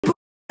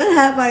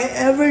have I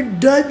ever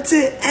done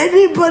to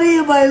anybody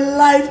in my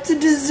life to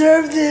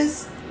deserve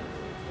this?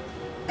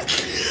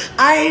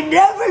 I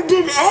never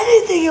did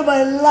anything in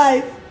my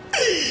life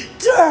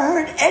to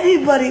hurt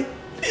anybody.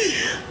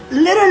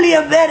 Literally,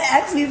 a man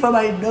asked me for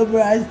my number.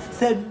 I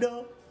said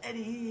no, and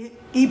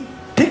he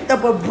picked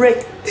up a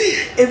brick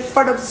in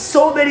front of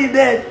so many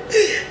men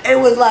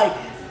and was like,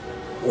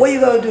 "What you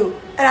gonna do?"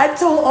 And I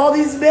told all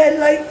these men,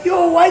 like,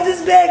 "Yo, why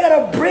this man got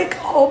a brick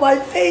on my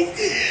face?"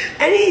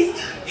 And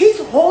he's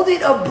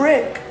holding a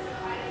brick,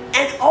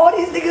 and all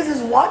these niggas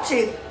is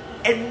watching,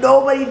 and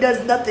nobody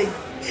does nothing.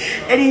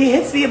 And he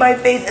hits me in my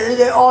face, and then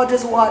they all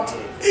just watch,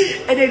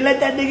 and they let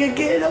that nigga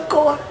get in a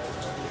corner.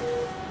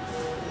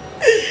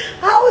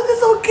 How is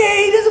this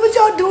okay? This is what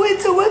y'all doing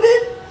to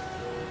women?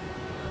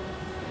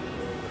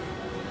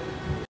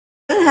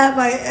 What have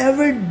I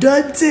ever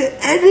done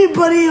to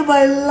anybody in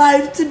my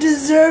life to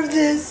deserve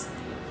this?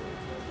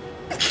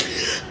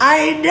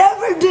 I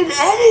never did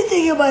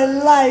anything in my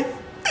life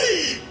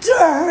to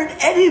hurt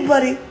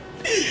anybody.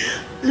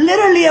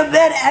 Literally, a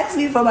man asked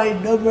me for my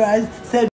number. I said